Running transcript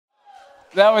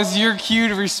That was your cue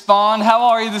to respond. How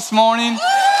are you this morning?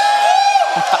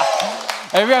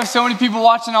 Hey, we have so many people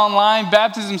watching online.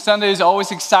 Baptism Sunday is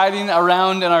always exciting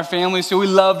around in our family, so we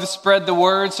love to spread the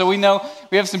word. So we know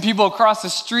we have some people across the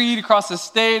street, across the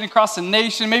state, across the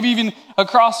nation, maybe even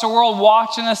across the world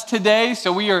watching us today.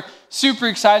 So we are super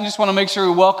excited. Just want to make sure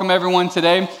we welcome everyone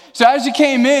today. So as you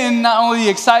came in, not only the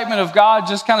excitement of God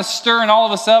just kind of stirring all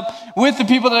of us up with the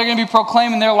people that are going to be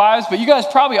proclaiming their lives, but you guys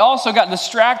probably also got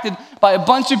distracted by a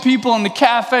bunch of people in the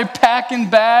cafe packing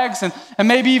bags and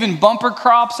maybe even bumper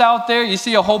crops out there. You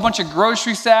see a whole bunch of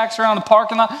grocery sacks around the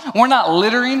parking lot. We're not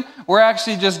littering. We're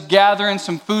actually just gathering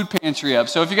some food pantry up.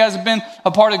 So if you guys have been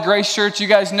a part of Grace Church, you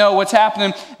guys know what's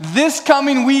happening. This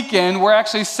coming weekend, we're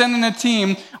actually sending a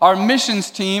team, our missions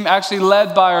team, actually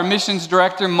led by our missions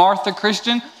director, Martha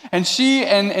Christian, and she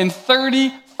and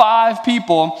 35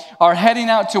 people are heading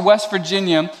out to West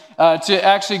Virginia to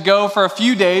actually go for a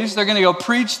few days. They're going to go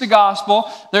preach the gospel.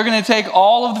 They're going to take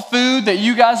all of the food that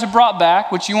you guys have brought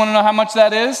back, which you want to know how much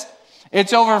that is?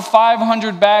 It's over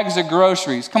 500 bags of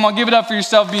groceries. Come on, give it up for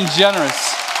yourself being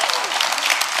generous.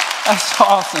 That's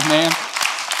awesome, man.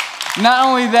 Not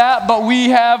only that, but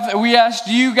we asked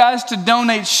you guys to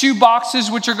donate shoe boxes,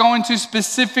 which are going to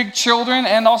specific children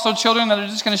and also children that are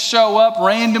just going to show up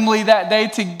randomly that day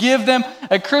to give them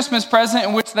a Christmas present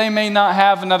in which they may not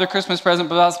have another Christmas present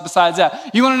besides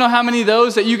that. You want to know how many of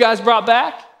those that you guys brought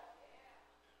back?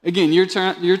 Again, your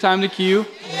time to cue.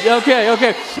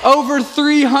 Okay. Over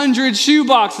 300 shoe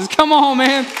boxes. Come on,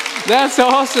 man. That's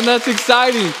awesome. That's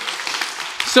exciting.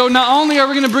 So not only are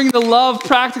we going to bring the love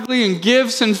practically and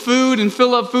gifts and food and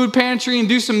fill up food pantry and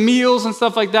do some meals and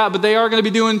stuff like that, but they are going to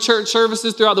be doing church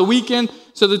services throughout the weekend.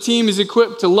 So the team is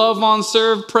equipped to love on,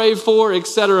 serve, pray for,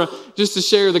 etc., just to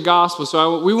share the gospel.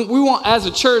 So we want, as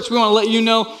a church, we want to let you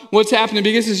know what's happening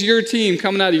because it's your team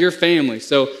coming out of your family.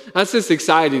 So that's just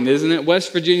exciting, isn't it?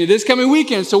 West Virginia this coming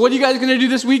weekend. So what are you guys going to do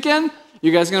this weekend?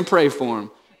 You guys are going to pray for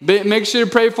them. Make sure to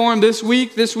pray for them this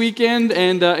weekend,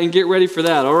 and get ready for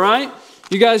that. All right.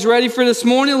 You guys ready for this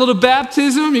morning? A little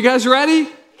baptism? You guys ready?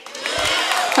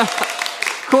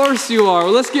 Of course you are.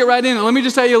 Well, let's get right in. Let me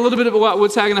just tell you a little bit about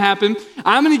what's going to happen.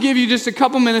 I'm going to give you just a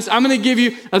couple minutes. I'm going to give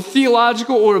you a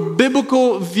theological or a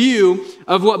biblical view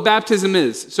of what baptism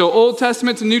is. So Old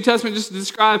Testament to New Testament, just to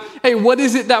describe, hey, what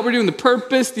is it that we're doing? The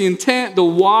purpose, the intent, the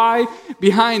why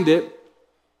behind it.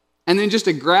 And then just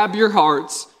to grab your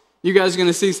hearts, you guys are going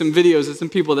to see some videos of some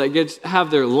people that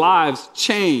have their lives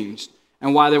changed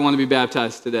and why they want to be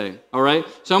baptized today, all right?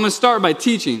 So I'm going to start by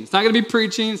teaching. It's not going to be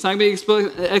preaching. It's not going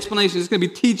to be explanation. It's going to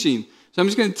be teaching. So I'm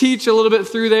just going to teach a little bit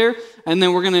through there, and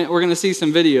then we're going to see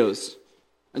some videos.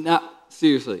 Now,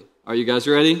 seriously, are you guys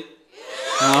ready?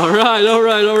 All right.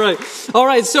 All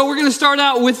right, so we're going to start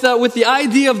out with the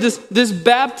idea of this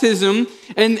baptism,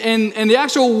 and the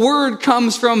actual word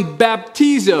comes from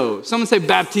baptizo. Someone say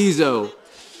baptizo.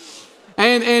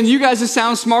 And you guys just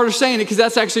sound smarter saying it because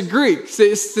that's actually Greek.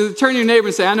 So turn to your neighbor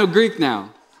and say, I know Greek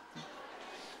now.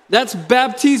 That's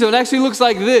baptizo. It actually looks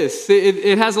like this.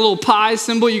 It has a little pi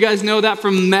symbol. You guys know that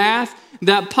from math.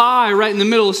 That pi right in the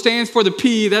middle stands for the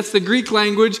P. That's the Greek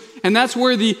language. And that's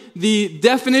where the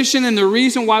definition and the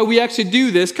reason why we actually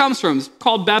do this comes from. It's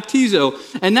called baptizo.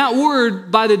 And that word,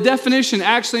 by the definition,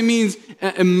 actually means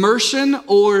immersion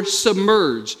or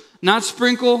submerge. Not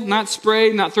sprinkle, not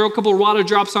spray, not throw a couple of water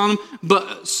drops on them,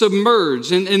 but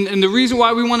submerge. And the reason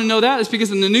why we want to know that is because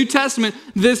in the New Testament,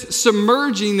 this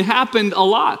submerging happened a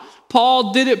lot.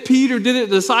 Paul did it, Peter did it,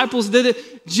 the disciples did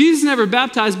it. Jesus never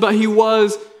baptized, but he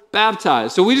was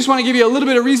baptized. So we just want to give you a little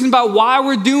bit of reason about why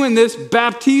we're doing this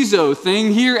baptizo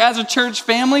thing here as a church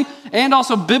family, and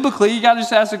also biblically. You got to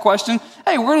just ask the question,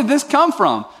 hey, where did this come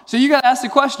from? So you got to ask the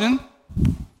question.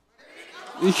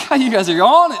 You guys are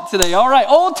on it today. All right,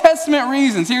 Old Testament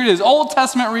reasons. Here it is, Old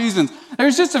Testament reasons.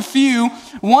 There's just a few.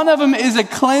 One of them is a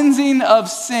cleansing of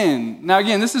sin. Now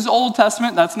again, this is Old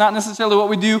Testament. That's not necessarily what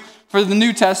we do for the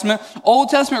New Testament. Old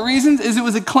Testament reasons is it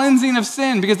was a cleansing of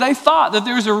sin because they thought that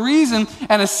there was a reason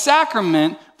and a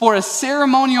sacrament for a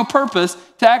ceremonial purpose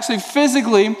to actually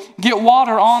physically get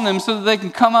water on them so that they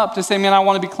can come up to say, man, I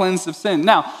want to be cleansed of sin.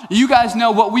 Now, you guys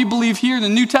know what we believe here in the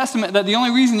New Testament, that the only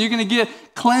reason you're going to get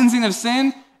cleansing of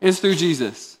sin is through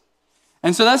Jesus.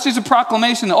 And so that's just a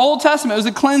proclamation. The Old Testament was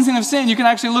a cleansing of sin. You can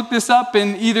actually look this up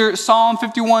in either Psalm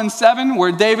 51:7,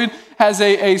 where David has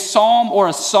a psalm or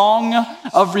a song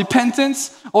of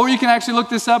repentance, or you can actually look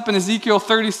this up in Ezekiel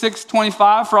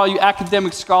 36:25. For all you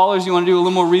academic scholars, you want to do a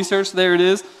little more research, there it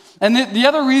is. And the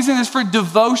other reason is for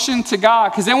devotion to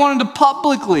God, because they wanted to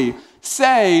publicly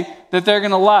say that they're going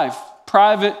to life,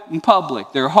 private and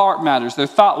public, their heart matters, their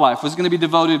thought life was going to be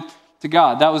devoted to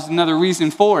God. That was another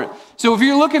reason for it. So if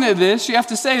you're looking at this, you have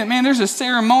to say that, man, there's a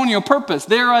ceremonial purpose.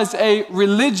 There is a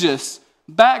religious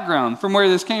background from where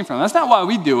this came from. That's not why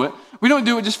we do it. We don't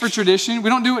do it just for tradition. We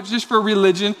don't do it just for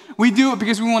religion. We do it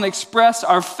because we want to express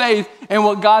our faith in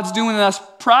what God's doing in us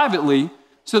privately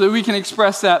so that we can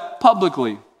express that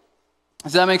publicly.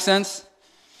 Does that make sense?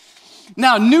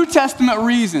 Now, New Testament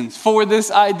reasons for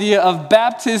this idea of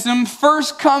baptism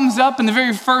first comes up in the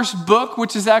very first book,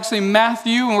 which is actually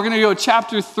Matthew, and we're going to go to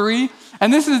chapter 3.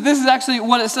 And this is actually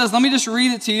what it says. Let me just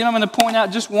read it to you, and I'm going to point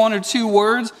out just one or two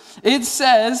words. It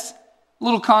says,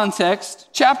 little context,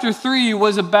 chapter 3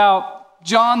 was about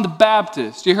John the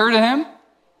Baptist. You heard of him?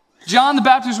 John the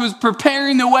Baptist was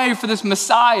preparing the way for this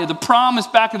Messiah, the promise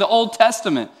back in the Old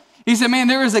Testament. He said, man,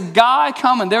 there is a guy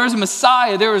coming. There is a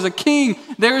Messiah. There is a king.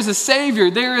 There is a Savior.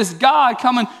 There is God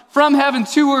coming from heaven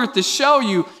to earth to show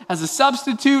you as a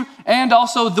substitute and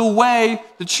also the way,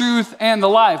 the truth, and the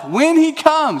life. When he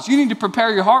comes, you need to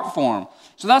prepare your heart for him.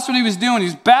 So that's what he was doing.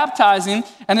 He's baptizing.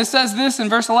 And it says this in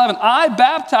verse 11, I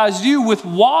baptized you with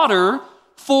water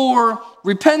for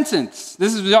repentance.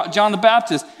 This is John the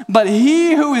Baptist. But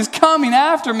he who is coming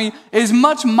after me is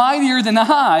much mightier than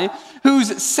I,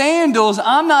 whose sandals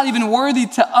I'm not even worthy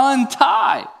to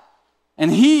untie.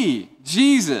 And he,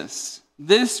 Jesus,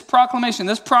 this proclamation,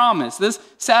 this promise, this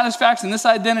satisfaction, this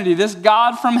identity, this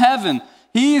God from heaven,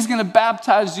 he is going to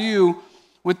baptize you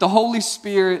with the Holy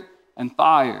Spirit and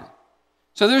fire.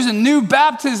 So there's a new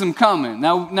baptism coming.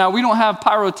 Now we don't have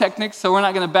pyrotechnics, so we're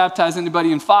not going to baptize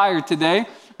anybody in fire today.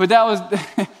 But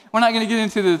we're not going to get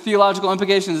into the theological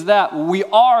implications of that. We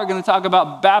are going to talk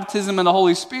about baptism in the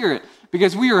Holy Spirit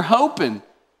because we are hoping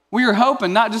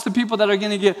not just the people that are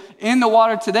going to get in the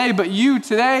water today, but you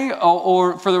today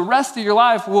or for the rest of your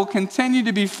life will continue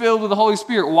to be filled with the Holy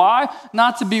Spirit. Why?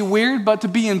 Not to be weird, but to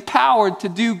be empowered to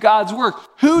do God's work.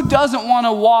 Who doesn't want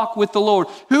to walk with the Lord?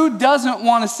 Who doesn't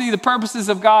want to see the purposes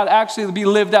of God actually be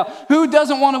lived out? Who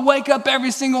doesn't want to wake up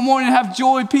every single morning and have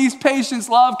joy, peace, patience,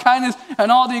 love, kindness,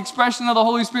 and all the expression of the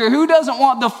Holy Spirit? Who doesn't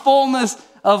want the fullness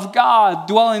of God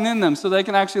dwelling in them so they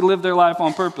can actually live their life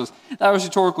on purpose? That was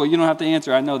rhetorical. You don't have to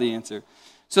answer. I know the answer.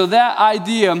 So that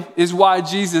idea is why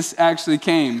Jesus actually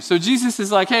came. So Jesus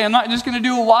is like, hey, I'm not just going to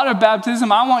do a water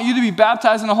baptism. I want you to be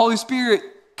baptized in the Holy Spirit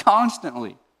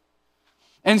constantly.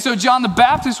 And so John the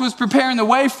Baptist was preparing the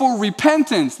way for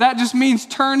repentance. That just means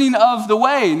turning of the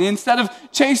way. And instead of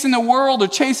chasing the world or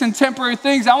chasing temporary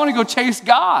things, I want to go chase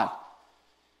God.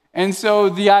 And so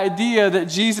the idea that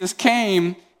Jesus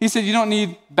came, he said, you don't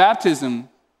need baptism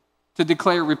to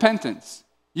declare repentance.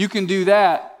 You can do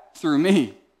that through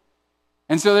me.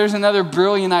 And so there's another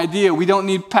brilliant idea. We don't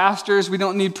need pastors. We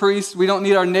don't need priests. We don't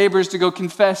need our neighbors to go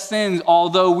confess sins,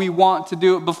 although we want to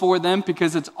do it before them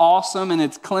because it's awesome and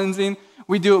it's cleansing.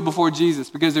 We do it before Jesus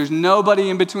because there's nobody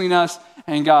in between us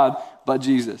and God but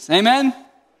Jesus. Amen?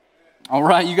 All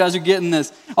right, you guys are getting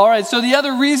this. All right, so the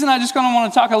other reason I just kind of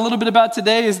want to talk a little bit about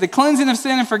today is the cleansing of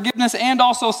sin and forgiveness and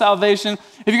also salvation.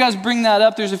 If you guys bring that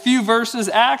up, there's a few verses,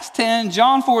 Acts 10,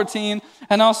 John 14,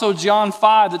 and also John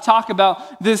 5 that talk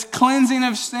about this cleansing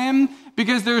of sin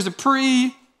because there's a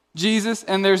pre-Jesus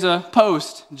and there's a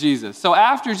post-Jesus. So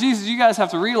after Jesus, you guys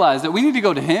have to realize that we need to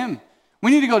go to him. We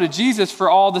need to go to Jesus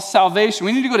for all the salvation.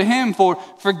 We need to go to him for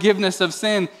forgiveness of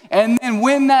sin. And then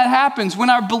when that happens, when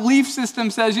our belief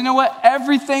system says, you know what,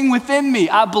 everything within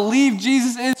me, I believe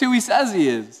Jesus is who he says he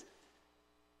is,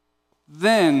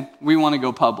 then we want to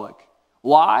go public.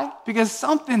 Why? Because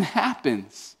something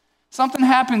happens. Something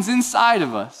happens inside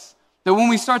of us. That when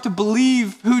we start to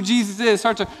believe who Jesus is,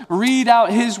 start to read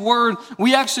out his word,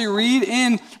 we actually read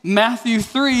in Matthew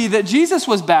 3 that Jesus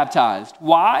was baptized.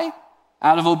 Why?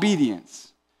 Out of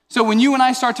obedience. So when you and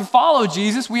I start to follow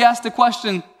Jesus, we ask the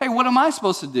question, hey, what am I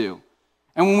supposed to do?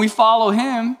 And when we follow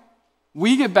him,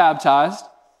 we get baptized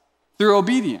through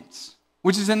obedience,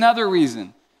 which is another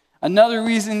reason. Another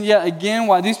reason, yet again,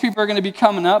 why these people are going to be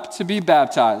coming up to be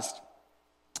baptized.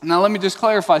 Now, let me just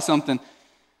clarify something.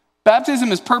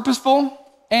 Baptism is purposeful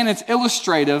and it's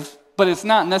illustrative, but it's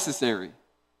not necessary.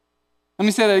 Let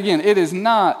me say that again. It is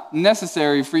not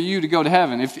necessary for you to go to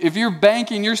heaven. If you're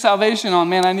banking your salvation on,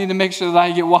 man, I need to make sure that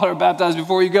I get water baptized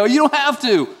before you go, you don't have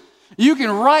to. You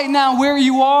can right now where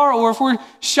you are, or if we're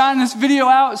shining this video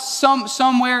out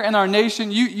somewhere in our nation,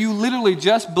 you literally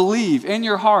just believe in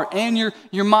your heart and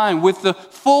your mind with the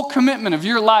full commitment of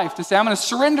your life to say, I'm going to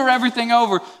surrender everything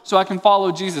over so I can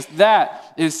follow Jesus.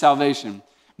 That is salvation.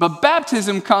 But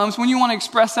baptism comes when you want to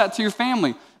express that to your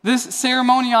family. This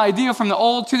ceremonial idea from the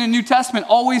Old to the New Testament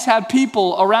always had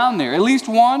people around there, at least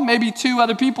one, maybe two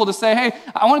other people to say, hey,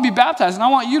 I want to be baptized and I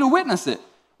want you to witness it.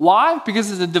 Why?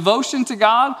 Because it's a devotion to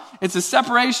God. It's a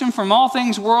separation from all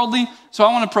things worldly. So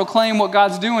I want to proclaim what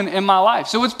God's doing in my life.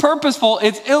 So it's purposeful.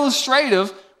 It's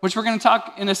illustrative, which we're going to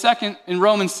talk in a second in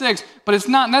Romans 6, but it's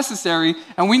not necessary.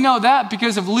 And we know that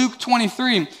because of Luke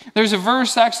 23. There's a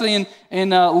verse actually in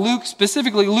Luke,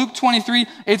 specifically Luke 23,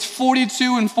 it's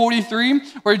 42 and 43,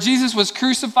 where Jesus was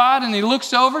crucified and he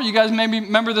looks over. You guys maybe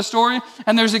remember the story.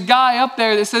 And there's a guy up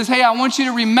there that says, hey, I want you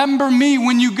to remember me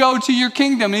when you go to your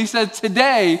kingdom. And he said,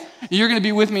 today you're going to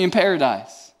be with me in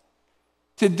paradise.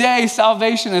 Today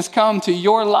salvation has come to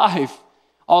your life.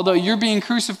 Although you're being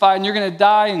crucified and you're going to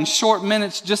die in short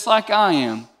minutes just like I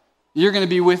am, you're going to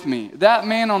be with me. That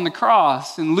man on the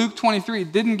cross in Luke 23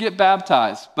 didn't get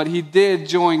baptized, but he did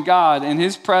join God in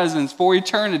his presence for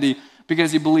eternity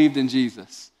because he believed in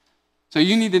Jesus. So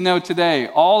you need to know today,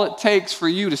 all it takes for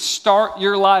you to start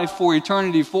your life for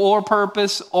eternity, for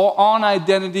purpose, or on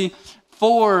identity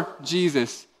for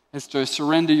Jesus, is to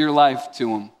surrender your life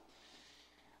to him.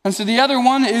 And so the other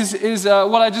one is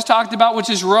what I just talked about,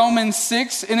 which is Romans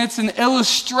 6, and it's an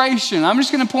illustration. I'm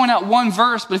just going to point out one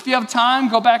verse, but if you have time,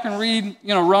 go back and read,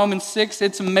 Romans 6.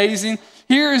 It's amazing.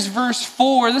 Here is verse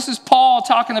 4. This is Paul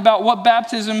talking about what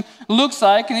baptism looks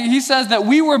like, and he says that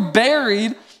we were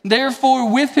buried,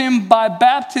 therefore, with him by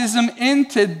baptism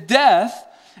into death,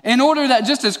 in order that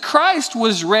just as Christ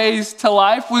was raised to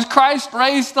life, was Christ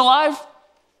raised to life?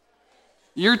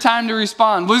 Your time to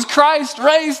respond. Was Christ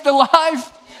raised to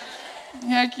life?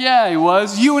 Heck yeah, he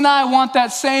was. You and I want that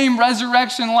same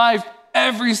resurrection life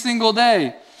every single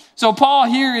day. So Paul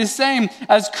here is saying,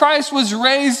 as Christ was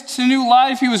raised to new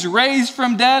life, he was raised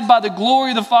from dead by the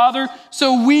glory of the Father,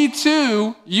 so we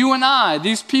too, you and I,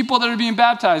 these people that are being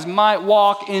baptized, might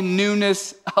walk in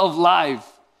newness of life.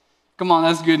 Come on,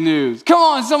 that's good news. Come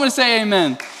on, somebody say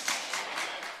amen.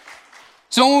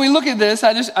 So when we look at this,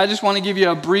 I just want to give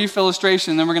you a brief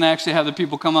illustration, then we're going to actually have the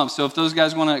people come up. So if those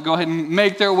guys want to go ahead and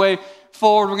make their way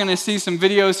forward, we're going to see some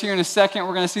videos here in a second.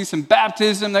 We're going to see some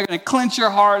baptism. They're going to clench your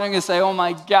heart. They're going to say, oh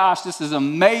my gosh, this is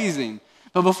amazing.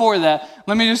 But before that,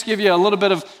 let me just give you a little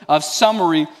bit of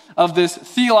summary of this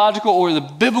theological or the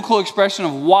biblical expression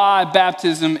of why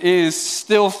baptism is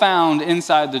still found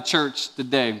inside the church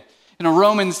today.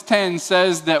 Romans 10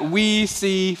 says that we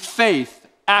see faith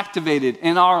activated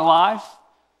in our life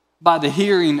by the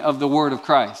hearing of the word of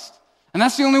Christ. And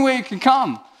that's the only way it can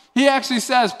come. He actually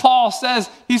says, Paul says,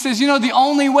 the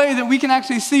only way that we can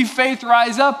actually see faith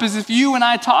rise up is if you and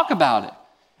I talk about it,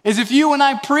 is if you and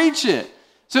I preach it.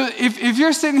 So if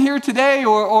you're sitting here today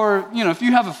or if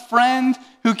you have a friend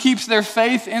who keeps their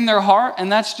faith in their heart and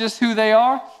that's just who they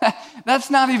are, that's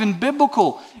not even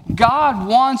biblical. God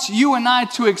wants you and I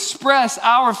to express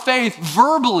our faith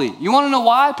verbally. You want to know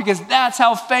why? Because that's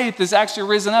how faith is actually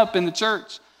risen up in the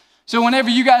church. So whenever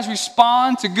you guys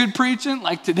respond to good preaching,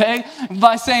 like today,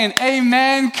 by saying,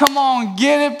 amen, come on,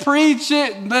 get it, preach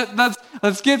it,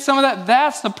 let's get some of that.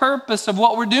 That's the purpose of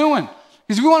what we're doing.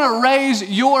 Because we want to raise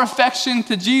your affection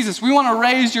to Jesus. We want to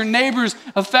raise your neighbor's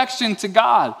affection to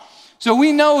God. So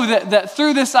we know that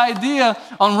through this idea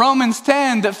on Romans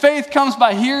 10, that faith comes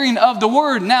by hearing of the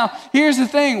word. Now, here's the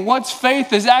thing. Once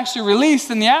faith is actually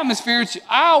released in the atmosphere, it's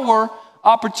our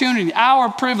opportunity,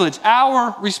 our privilege,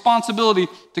 our responsibility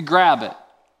to grab it.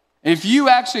 If you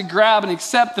actually grab and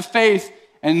accept the faith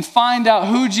and find out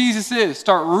who Jesus is,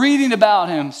 start reading about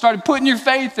him, start putting your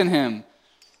faith in him,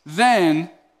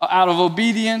 then out of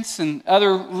obedience and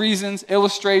other reasons,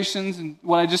 illustrations, and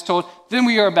what I just told, then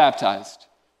we are baptized.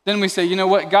 Then we say, you know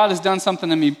what, God has done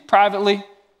something to me privately,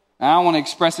 and I want to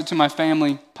express it to my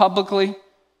family publicly,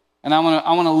 and I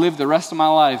want to live the rest of my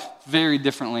life very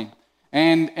differently.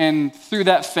 And through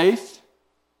that faith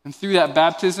and through that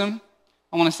baptism,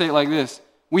 I want to say it like this.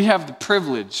 We have the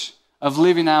privilege of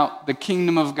living out the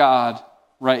kingdom of God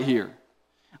right here.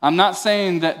 I'm not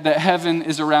saying that heaven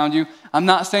is around you. I'm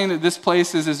not saying that this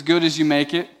place is as good as you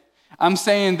make it. I'm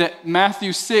saying that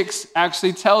Matthew 6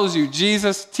 actually tells you,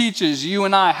 Jesus teaches you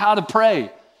and I how to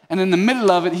pray. And in the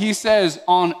middle of it, he says,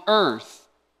 on earth,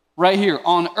 right here,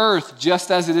 on earth,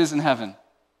 just as it is in heaven.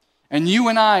 And you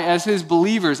and I, as his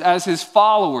believers, as his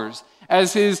followers,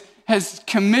 as his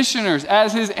commissioners,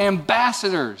 as his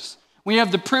ambassadors, we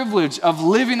have the privilege of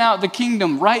living out the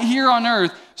kingdom right here on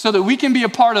earth so that we can be a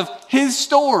part of his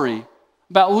story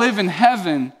about living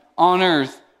heaven on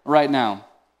earth right now.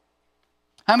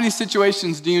 How many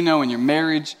situations do you know in your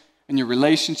marriage, in your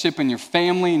relationship, in your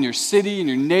family, in your city, in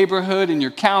your neighborhood, in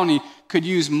your county could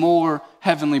use more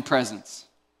heavenly presence?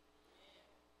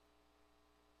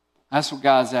 That's what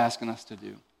God's asking us to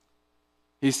do.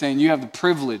 He's saying you have the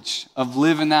privilege of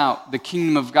living out the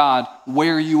kingdom of God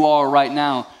where you are right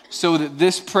now so that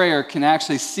this prayer can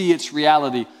actually see its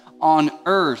reality on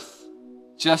earth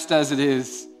just as it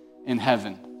is in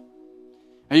heaven.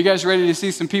 Are you guys ready to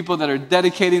see some people that are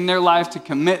dedicating their life to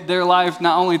commit their life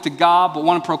not only to God, but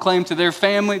want to proclaim to their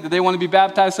family that they want to be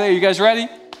baptized today? Are you guys ready?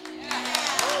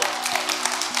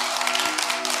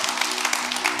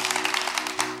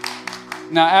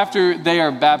 Now, after they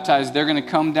are baptized, they're going to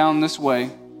come down this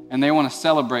way and they want to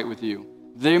celebrate with you.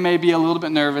 They may be a little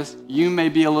bit nervous. You may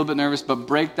be a little bit nervous, but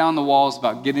break down the walls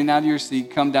about getting out of your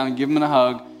seat, come down, give them a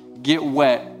hug, get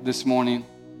wet this morning,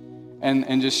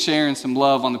 and just sharing some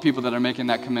love on the people that are making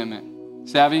that commitment.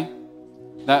 Savvy?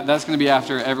 That's going to be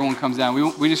after everyone comes down.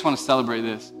 We just want to celebrate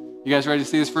this. You guys ready to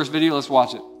see this first video? Let's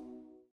watch it.